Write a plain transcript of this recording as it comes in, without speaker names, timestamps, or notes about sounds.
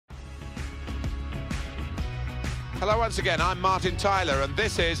Hello once again, I'm Martin Tyler and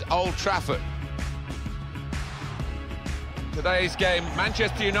this is Old Trafford. Today's game,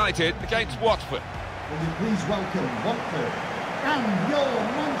 Manchester United against Watford. Will you please welcome Watford and your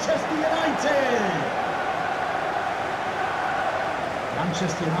Manchester United?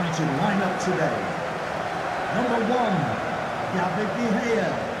 Manchester United line up today. Number 1, David De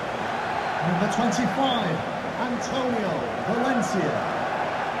Gea. Number 25, Antonio Valencia.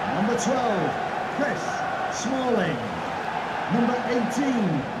 Number 12, Chris Smalling. Number 18,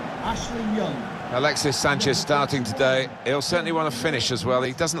 Ashley Young. Alexis Sanchez starting today. He'll certainly want to finish as well.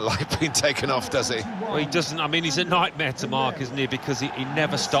 He doesn't like being taken off, does he? Well, he doesn't. I mean, he's a nightmare to mark, isn't he? Because he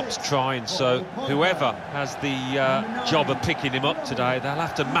never stops trying. So whoever has the job of picking him up today, they'll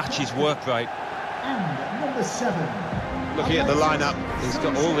have to match his work rate. And number 7. Looking at the lineup, he's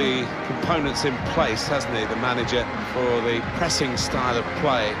got all the components in place, hasn't he, the manager, for the pressing style of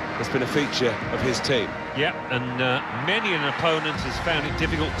play that's been a feature of his team. Yeah, and many an opponent has found it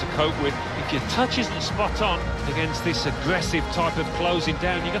difficult to cope with. If your touch isn't spot on against this aggressive type of closing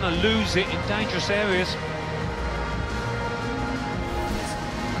down, you're going to lose it in dangerous areas.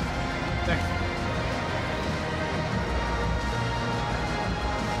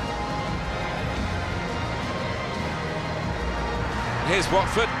 Here's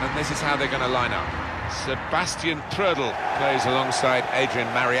Watford, and this is how they're going to line up. Sebastian Prödl plays alongside Adrian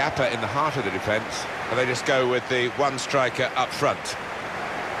Mariappa in the heart of the defence, and they just go with the one striker up front.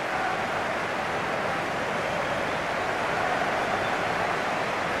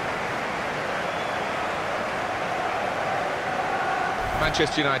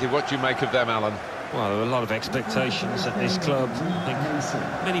 Manchester United, what do you make of them, Alan? Well, there are a lot of expectations at this club. I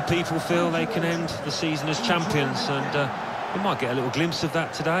think many people feel they can end the season as champions, and we might get a little glimpse of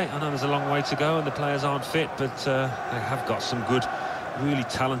that today. I know there's a long way to go and the players aren't fit, but they have got some good, really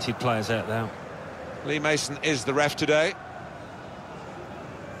talented players out there. Lee Mason is the ref today.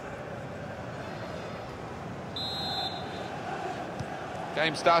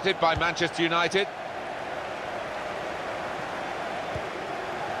 Game started by Manchester United.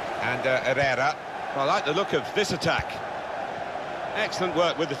 And Herrera. I like the look of this attack. Excellent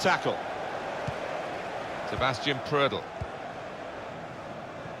work with the tackle. Sebastian Prödl.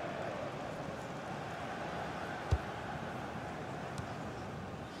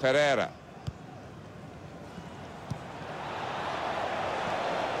 Pereira.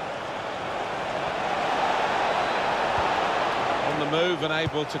 On the move and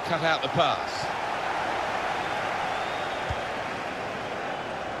able to cut out the pass.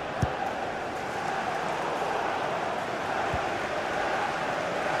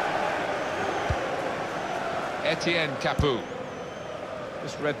 Etienne Capoue.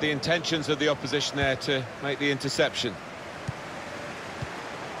 Just read the intentions of the opposition there to make the interception.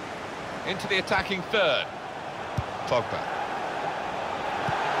 Into the attacking third. Pogba.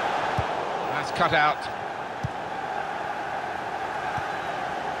 That's cut out.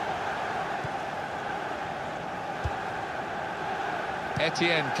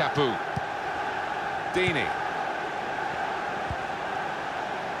 Etienne Capoue. Dini.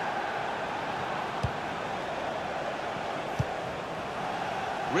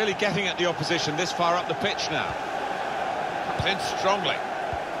 Really getting at the opposition this far up the pitch now. Comes in strongly.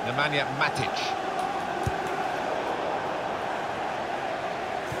 Nemanja Matic.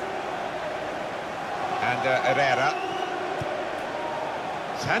 And Herrera.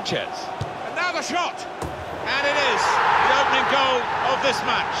 Sanchez. And now the shot! And it is the opening goal of this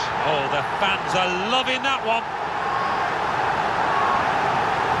match. Oh, the fans are loving that one.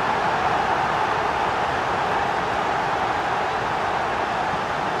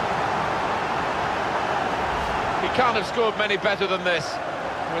 He can't have scored many better than this,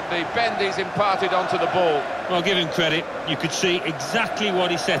 with the bend he's imparted onto the ball. Well, give him credit. You could see exactly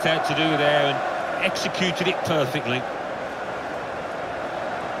what he set out to do there and executed it perfectly.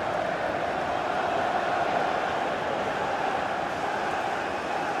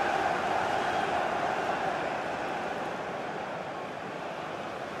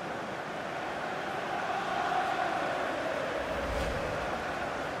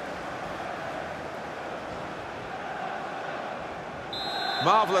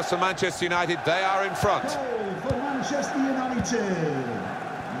 Marvellous for Manchester United, they are in front. Goal for Manchester United.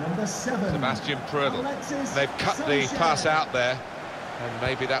 Number 7. Sebastian Prödl. They've cut the pass out there, and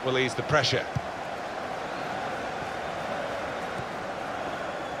maybe that will ease the pressure.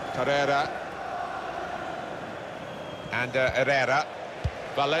 Carrera. And Herrera.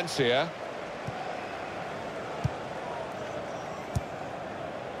 Valencia.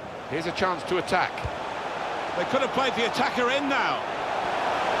 Here's a chance to attack. They could have played the attacker in now.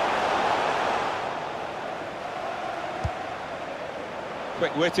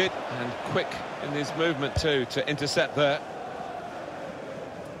 Quick-witted and quick in his movement too to intercept there.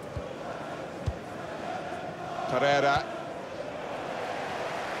 Pereira.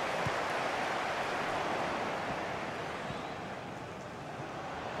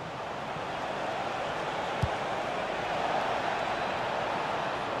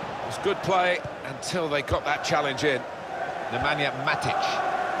 It was good play until they got that challenge in. Nemanja Matic.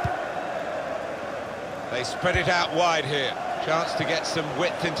 They spread it out wide here. Chance to get some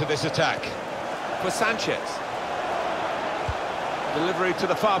width into this attack. For Sanchez. Delivery to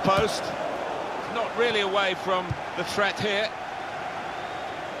the far post. Not really away from the threat here.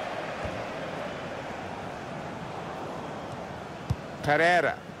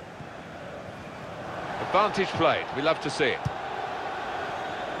 Pereira. Advantage played. We love to see it.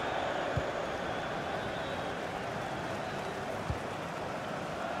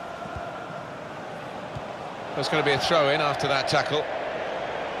 There's going to be a throw-in after that tackle.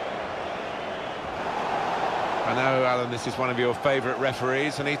 I know, Alan, this is one of your favourite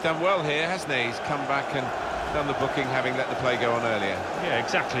referees, and he's done well here, hasn't he? He's come back and done the booking, having let the play go on earlier. Yeah,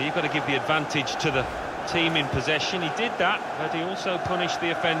 exactly. You've got to give the advantage to the team in possession. He did that, but he also punished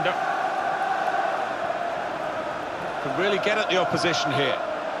the offender. Can really get at the opposition here.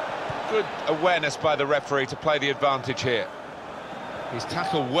 Good awareness by the referee to play the advantage here. He's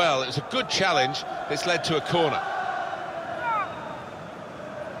tackled well. It was a good challenge. It's led to a corner.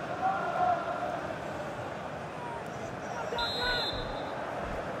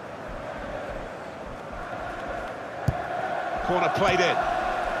 Corner played in.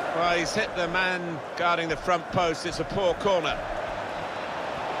 Well, he's hit the man guarding the front post. It's a poor corner.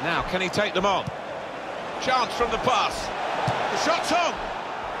 Now, can he take them on? Chance from the pass. The shot's on!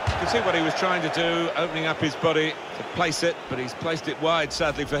 You can see what he was trying to do, opening up his body to place it, but he's placed it wide,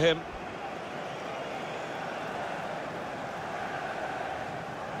 sadly for him.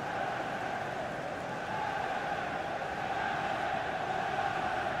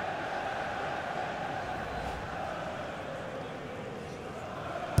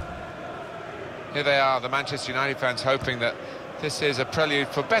 Here they are, the Manchester United fans, hoping that this is a prelude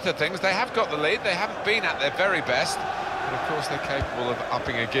for better things. They have got the lead, they haven't been at their very best, but of course they're capable of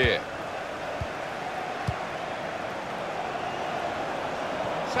upping a gear.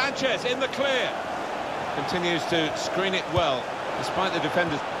 Sanchez in the clear. Continues to screen it well, despite the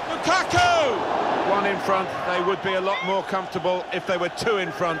defenders. Lukaku! One in front, they would be a lot more comfortable if they were two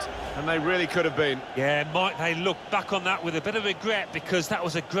in front, and they really could have been. Yeah, might they look back on that with a bit of regret, because that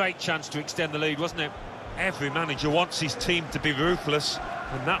was a great chance to extend the lead, wasn't it? Every manager wants his team to be ruthless,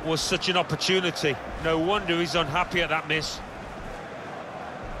 and that was such an opportunity. No wonder he's unhappy at that miss.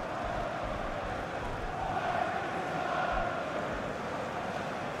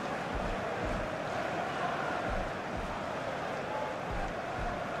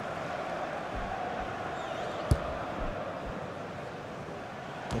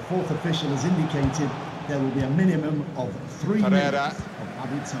 The fourth official has indicated there will be a minimum of 3 minutes of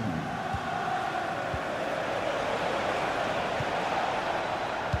added time.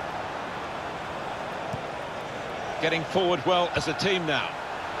 Getting forward well as a team now.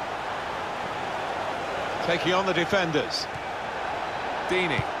 Taking on the defenders.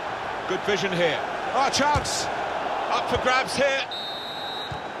 Deeney. Good vision here. Oh, chance! Up for grabs here.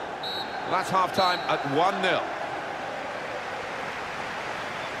 That's half-time at 1-0.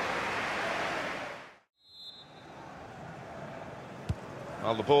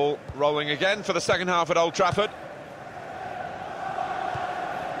 Well, the ball rolling again for the second half at Old Trafford.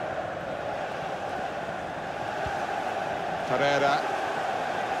 Pereira.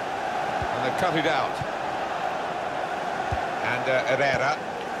 And they've cut it out. And Herrera.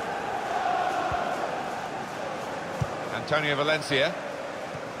 Antonio Valencia.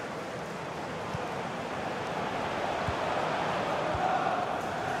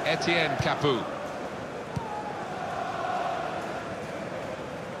 Etienne Capoue.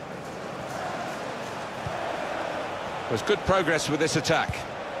 There's good progress with this attack.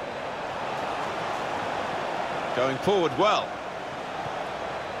 Going forward well.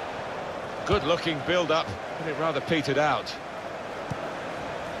 Good looking build-up, but it rather petered out.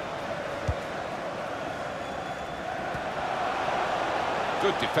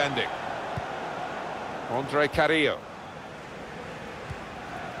 Good defending. Andre Carrillo.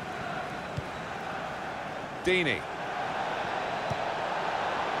 Deeney.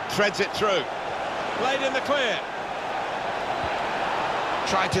 Threads it through. Played in the clear.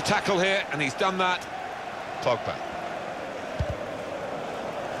 Tried to tackle here, and he's done that. Pogba.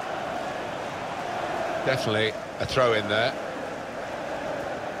 Definitely a throw in there.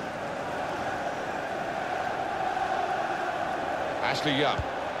 Ashley Young.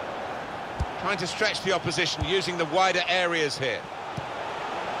 Trying to stretch the opposition, using the wider areas here.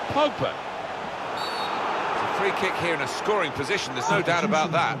 Pogba. It's a free kick here in a scoring position, there's no doubt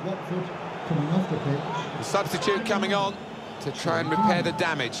about that. Watford coming off the pitch. The substitute coming on to try and repair the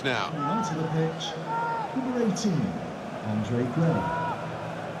damage now. Coming onto the pitch, number 18, Andre Gray.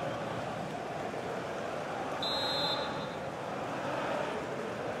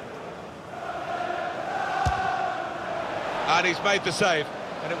 And he's made the save,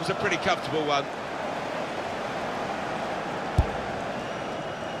 and it was a pretty comfortable one.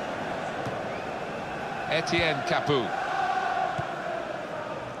 Etienne Capoue.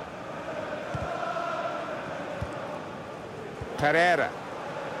 Pereira.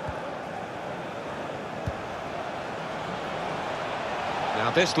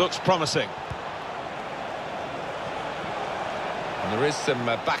 Now this looks promising. And there is some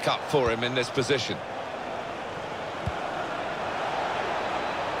backup for him in this position.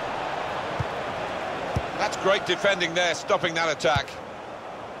 That's great defending there, stopping that attack.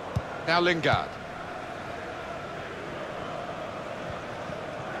 Now Lingard.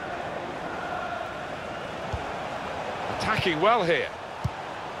 Attacking well here.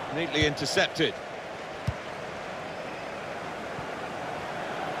 Neatly intercepted.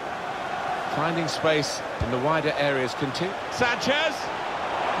 Finding space in the wider areas continue. Sanchez!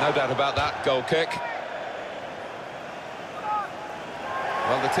 No doubt about that, goal kick.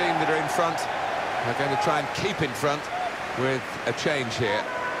 Well, the team that are in front are going to try and keep in front with a change here.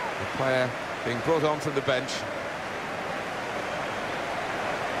 The player being brought on from the bench.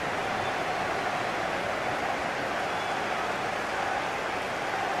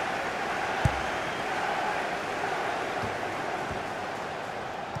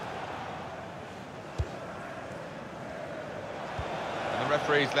 And the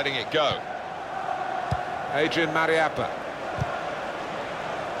referee's letting it go. Adrian Mariappa.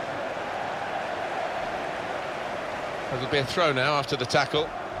 There'll be a throw now after the tackle.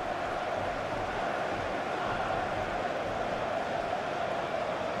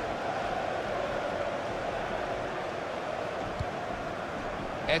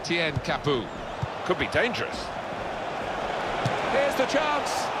 Etienne Capoue. Could be dangerous. Here's the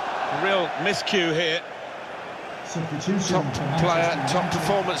chance. A real miscue here. Substitution. Top player, top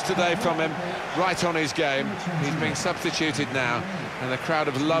performance today from him. Right on his game. He's being substituted now, and the crowd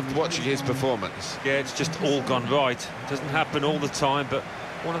have loved watching his performance. Yeah, it's just all gone right. It doesn't happen all the time, but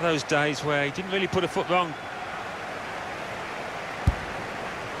one of those days where he didn't really put a foot wrong.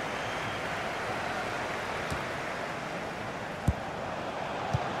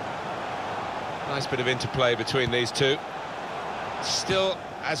 Nice bit of interplay between these two. Still,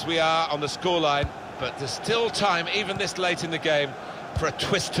 as we are on the scoreline, but there's still time, even this late in the game, for a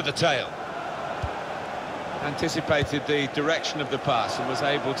twist to the tail. Anticipated the direction of the pass and was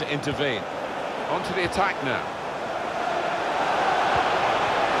able to intervene. On to the attack now.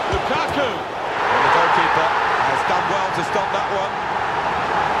 Lukaku! And the goalkeeper has done well to stop that one.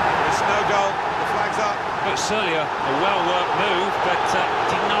 It's no goal, the flag's up. But certainly a well-worked move, but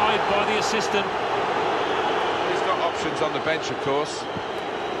denied by the assistant. He's got options on the bench, of course.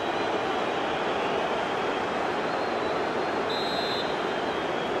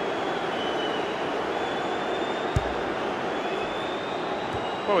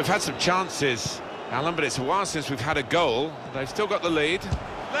 Well, we've had some chances, Alan, but it's a while since we've had a goal. They've still got the lead.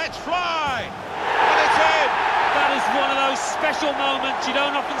 Let's fly! And it's in! That is one of those special moments you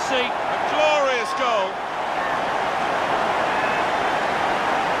don't often see. A glorious goal.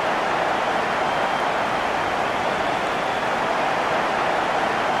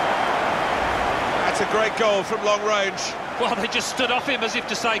 That's a great goal from long range. Well, they just stood off him as if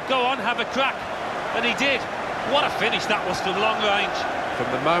to say, go on, have a crack. And he did. What a finish that was from long range. From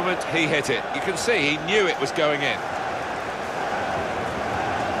the moment he hit it, you can see he knew it was going in.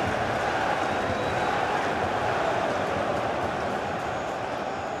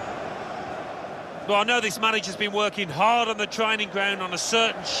 Well, I know this manager's been working hard on the training ground on a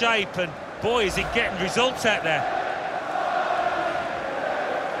certain shape, and boy, is he getting results out there.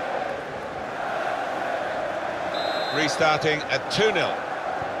 Restarting at 2-0. Goal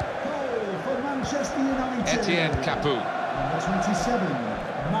for Manchester United. Etienne Capoue. Number 27,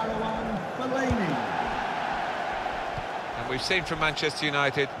 Marouane Fellaini. And we've seen from Manchester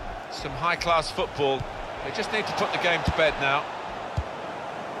United some high-class football. They just need to put the game to bed now.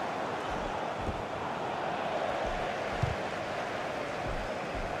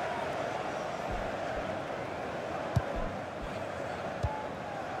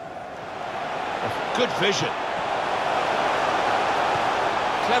 Good vision.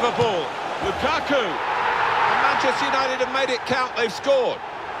 Clever ball. Lukaku. And Manchester United have made it count, they've scored.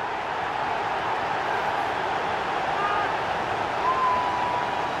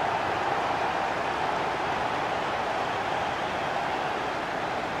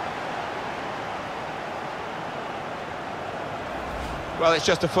 Well, it's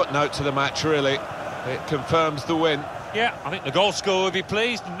just a footnote to the match, really. It confirms the win. Yeah, I think the goal scorer will be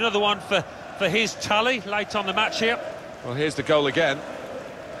pleased. Another one for his tally late on the match here. Well, here's the goal again.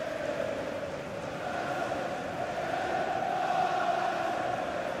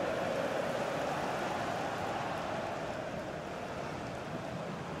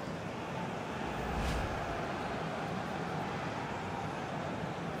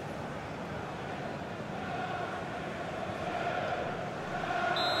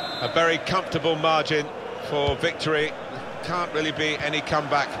 A very comfortable margin for victory. Can't really be any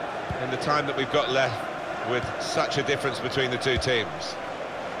comeback in the time that we've got left with such a difference between the two teams.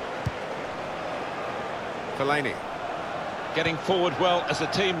 Fellaini. Getting forward well as a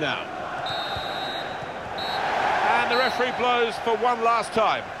team now. And the referee blows for one last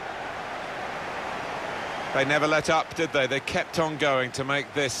time. They never let up, did they? They kept on going to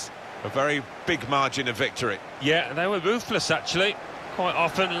make this a very big margin of victory. Yeah, they were ruthless, actually. Quite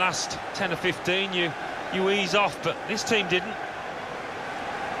often, last 10 or 15, you ease off, but this team didn't.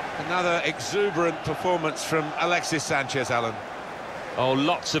 Another exuberant performance from Alexis Sanchez, Alan. Oh,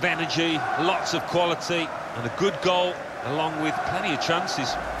 lots of energy, lots of quality, and a good goal, along with plenty of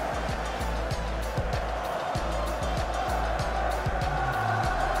chances.